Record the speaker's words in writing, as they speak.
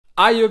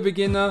Are you a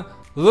beginner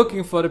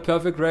looking for the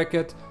perfect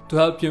racket to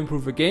help you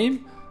improve a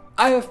game?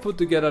 I have put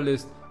together a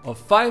list of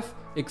 5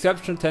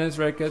 exceptional tennis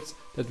rackets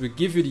that will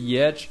give you the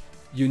edge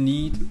you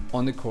need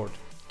on the court.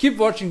 Keep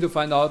watching to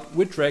find out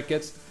which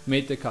rackets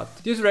made the cut.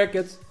 These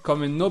rackets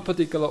come in no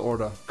particular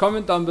order.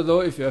 Comment down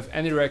below if you have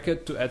any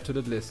racket to add to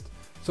that list.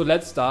 So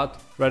let's start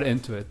right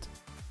into it.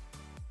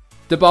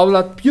 The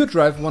Babolat Pure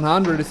Drive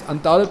 100 is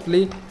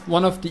undoubtedly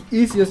one of the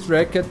easiest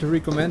rackets to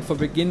recommend for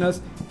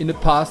beginners in the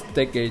past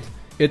decade.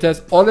 It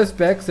has all the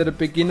specs that a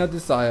beginner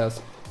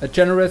desires. A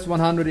generous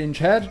 100-inch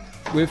head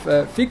with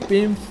a thick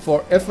beam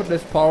for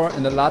effortless power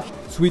and a large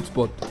sweet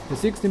spot. The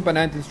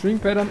 16x19 string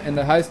pattern and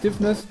a high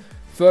stiffness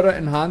further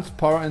enhance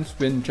power and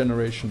spin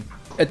generation.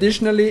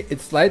 Additionally,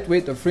 its light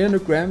weight of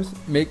 300 grams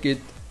make it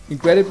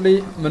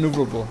incredibly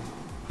maneuverable.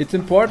 It's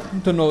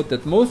important to note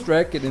that most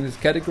rackets in this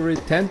category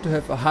tend to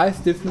have a high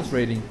stiffness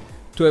rating.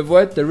 To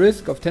avoid the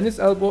risk of tennis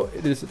elbow,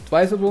 it is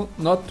advisable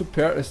not to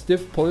pair a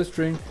stiff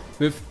polystring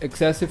with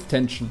excessive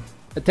tension.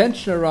 A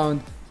tension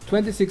around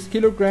 26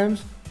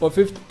 kilograms or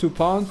 52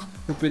 pounds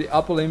would be the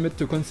upper limit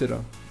to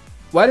consider.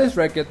 While this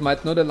racket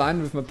might not align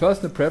with my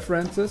personal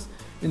preferences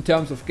in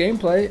terms of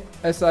gameplay,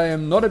 as I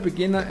am not a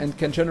beginner and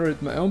can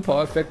generate my own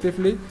power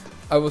effectively,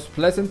 I was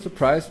pleasantly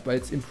surprised by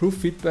its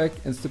improved feedback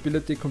and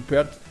stability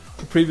compared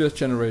to previous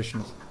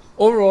generations.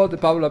 Overall, the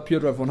Babolat Pure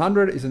Drive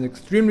 100 is an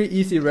extremely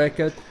easy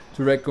racket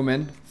to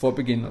recommend for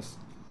beginners.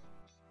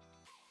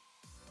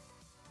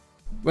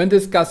 When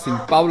discussing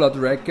Babolat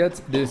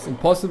rackets, it is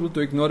impossible to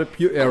ignore the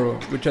Pure Aero,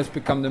 which has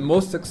become the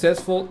most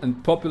successful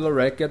and popular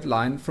racket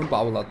line from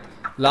Babolat,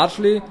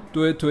 largely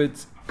due to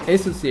its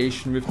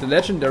association with the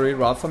legendary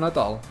Rafa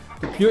Nadal.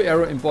 The Pure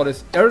Aero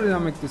embodies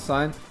aerodynamic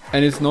design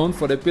and is known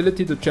for the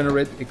ability to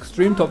generate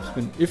extreme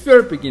topspin. If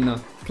you're a beginner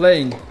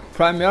playing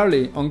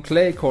primarily on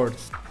clay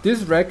courts,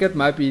 this racket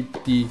might be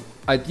the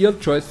ideal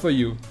choice for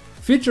you.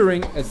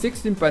 Featuring a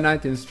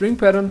 16x19 string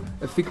pattern,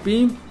 a thick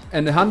beam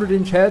and a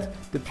 100-inch head,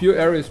 the Pure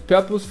Aero is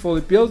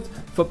purposefully built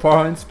for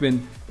power and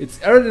spin. Its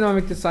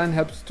aerodynamic design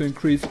helps to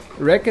increase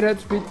racket head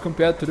speed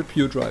compared to the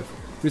Pure Drive,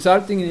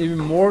 resulting in even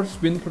more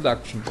spin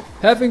production.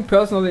 Having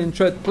personally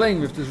enjoyed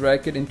playing with this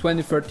racket in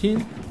 2013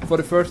 for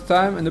the first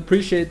time and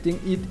appreciating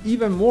it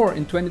even more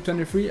in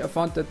 2023, I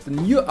found that the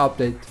new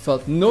update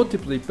felt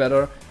notably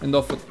better and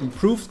offered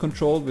improved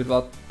control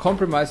without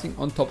compromising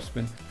on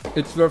topspin.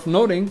 It's worth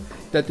noting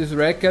that this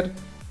racket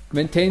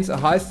maintains a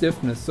high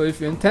stiffness, so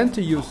if you intend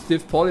to use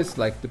stiff polys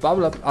like the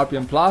Babolat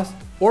RPM Blast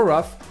or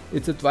Rough,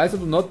 it's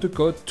advisable not to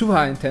go too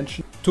high in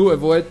tension to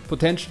avoid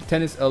potential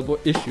tennis elbow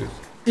issues.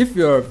 If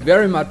you are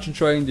very much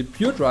enjoying the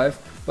Pure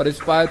Drive but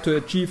aspire to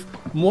achieve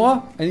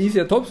more and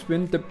easier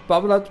topspin, the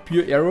Babolat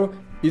Pure Aero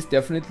is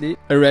definitely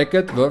a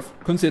racket worth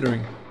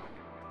considering.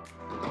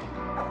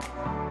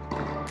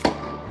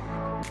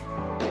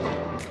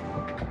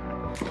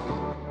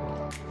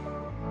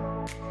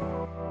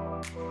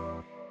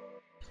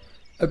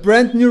 A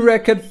brand new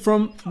racket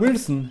from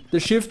Wilson, the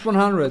Shift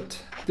 100.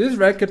 This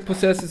racket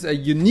possesses a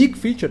unique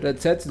feature that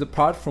sets it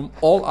apart from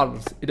all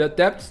others. It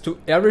adapts to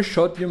every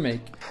shot you make.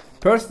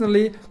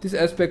 Personally, this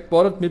aspect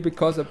bothered me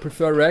because I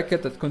prefer a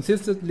racket that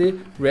consistently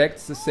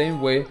reacts the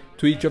same way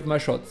to each of my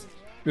shots.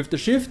 With the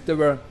Shift, there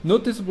were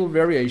noticeable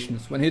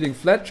variations. When hitting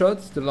flat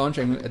shots, the launch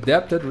angle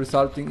adapted,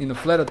 resulting in a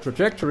flatter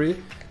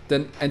trajectory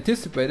than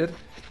anticipated.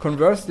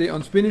 Conversely,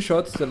 on spinny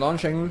shots, the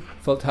launch angle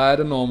felt higher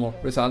than normal,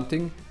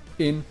 resulting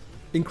in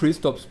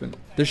increased topspin.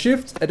 The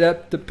Shift's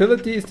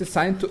adaptability is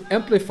designed to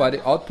amplify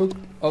the output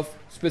of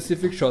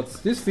specific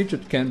shots. This feature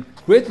can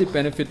greatly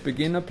benefit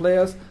beginner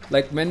players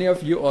like many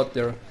of you out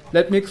there.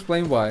 Let me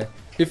explain why.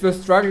 If you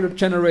struggle to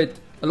generate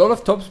a lot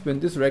of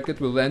topspin, this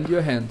racket will lend you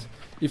a hand.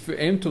 If you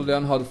aim to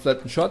learn how to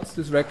flatten shots,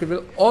 this racket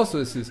will also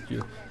assist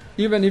you.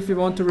 Even if you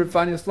want to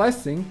refine your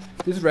slicing,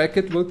 this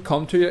racket will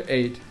come to your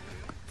aid.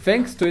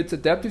 Thanks to its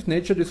adaptive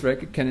nature, this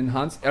racket can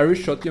enhance every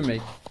shot you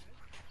make.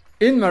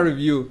 In my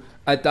review,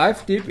 I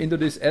dived deep into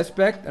this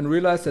aspect and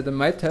realized that I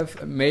might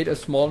have made a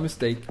small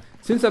mistake.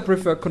 Since I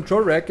prefer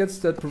control rackets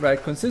that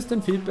provide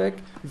consistent feedback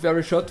with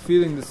every shot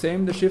feeling the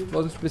same, the Shift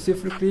wasn't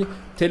specifically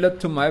tailored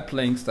to my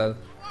playing style.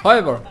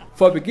 However,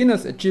 for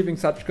beginners, achieving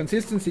such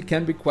consistency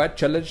can be quite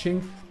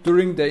challenging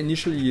during the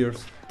initial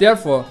years.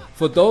 Therefore,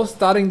 for those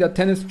starting their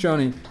tennis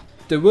journey,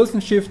 the Wilson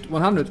Shift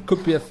 100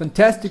 could be a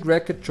fantastic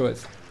racket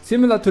choice.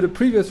 Similar to the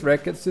previous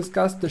rackets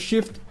discussed, the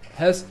Shift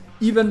has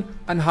even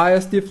a higher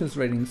stiffness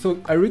rating, so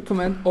I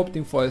recommend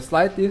opting for a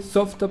slightly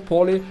softer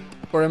poly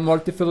or a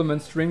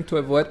multi-filament string to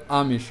avoid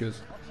arm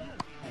issues.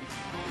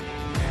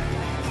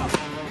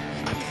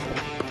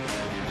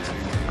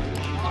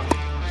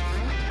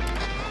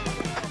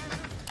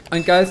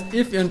 And guys,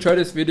 if you enjoyed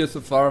this video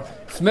so far,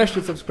 smash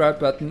the subscribe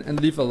button and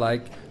leave a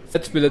like.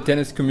 Let's build a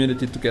tennis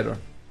community together.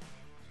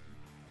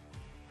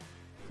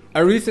 I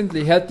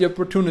recently had the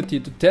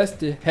opportunity to test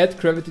the head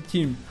gravity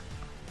team,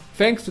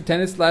 thanks to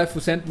Tennis Life who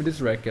sent me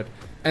this racket,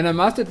 and I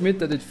must admit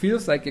that it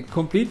feels like a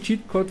complete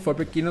cheat code for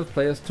beginner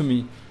players to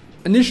me.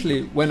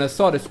 Initially, when I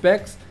saw the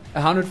specs,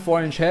 a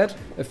 104-inch head,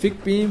 a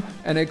thick beam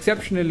and an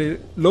exceptionally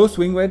low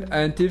swing weight, I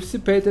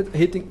anticipated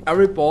hitting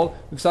every ball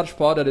with such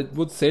power that it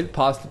would sail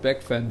past the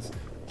back fence.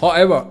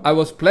 However, I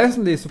was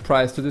pleasantly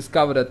surprised to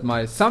discover that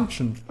my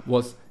assumption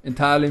was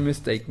entirely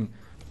mistaken.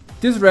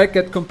 This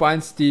racket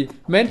combines the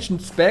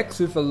mentioned specs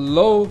with a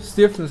low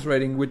stiffness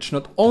rating, which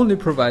not only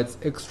provides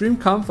extreme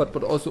comfort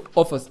but also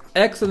offers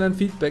excellent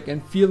feedback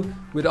and feel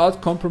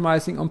without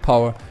compromising on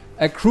power.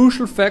 A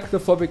crucial factor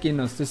for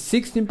beginners, the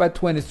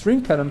 16x20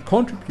 string pattern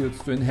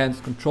contributes to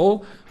enhanced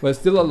control while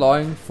still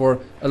allowing for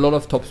a lot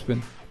of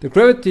topspin. The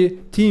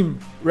Gravity Team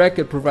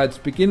racket provides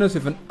beginners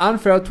with an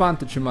unfair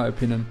advantage in my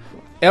opinion.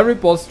 Every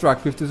ball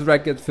struck with this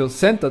racket feels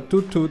centered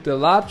due to the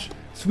large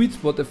sweet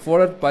spot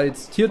afforded by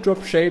its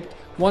teardrop shaped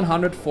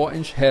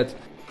 104-inch head.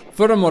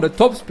 Furthermore, the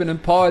topspin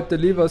and power it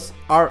delivers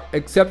are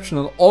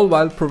exceptional, all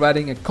while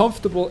providing a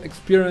comfortable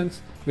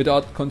experience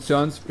without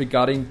concerns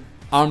regarding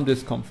arm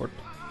discomfort.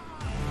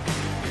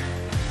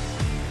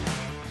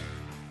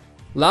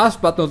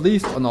 Last but not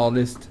least on our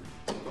list,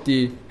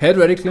 the Head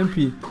Radical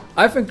MP.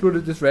 I've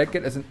included this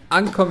racket as an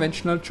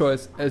unconventional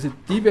choice as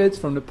it deviates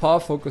from the power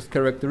focused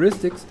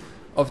characteristics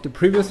of the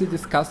previously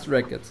discussed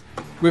rackets.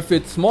 With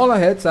its smaller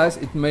head size,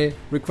 it may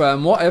require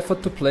more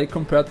effort to play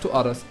compared to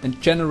others,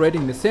 and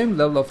generating the same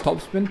level of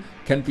topspin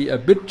can be a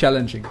bit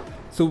challenging.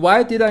 So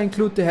why did I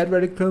include the Head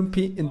Radical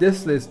MP in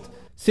this list?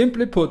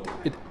 Simply put,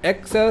 it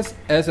excels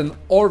as an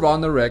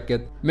all-rounder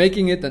racket,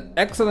 making it an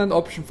excellent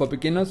option for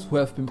beginners who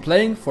have been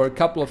playing for a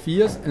couple of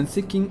years and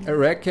seeking a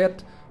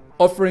racket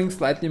offering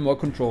slightly more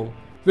control.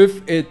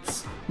 With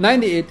its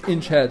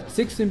 98-inch head,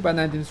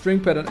 16x19 string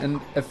pattern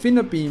and a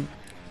thinner beam,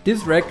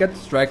 this racket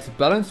strikes a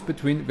balance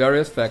between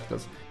various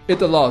factors.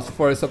 It allows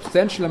for a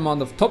substantial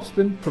amount of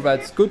topspin,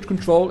 provides good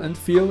control and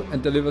feel,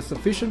 and delivers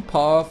sufficient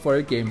power for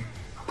a game.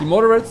 The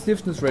moderate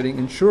stiffness rating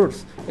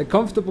ensures a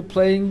comfortable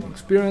playing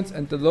experience,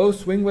 and the low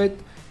swing weight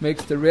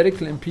makes the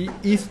Radical MP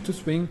easy to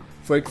swing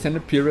for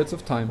extended periods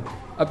of time.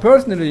 I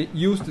personally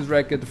used this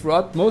racket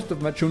throughout most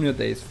of my junior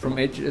days, from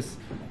ages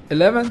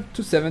 11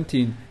 to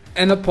 17,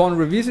 and upon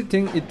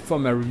revisiting it for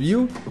my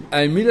review,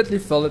 I immediately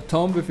fell at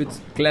home with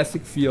its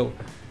classic feel.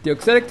 The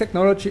Oxalic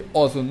technology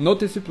also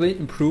noticeably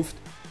improved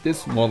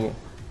this model.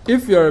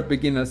 If you are a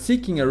beginner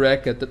seeking a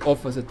racket that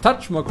offers a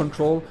touch more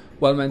control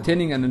while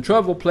maintaining an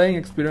enjoyable playing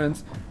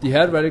experience, the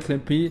Head Radical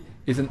MP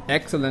is an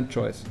excellent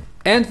choice.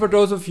 And for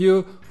those of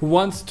you who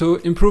wants to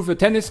improve your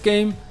tennis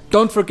game,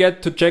 don't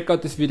forget to check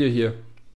out this video here.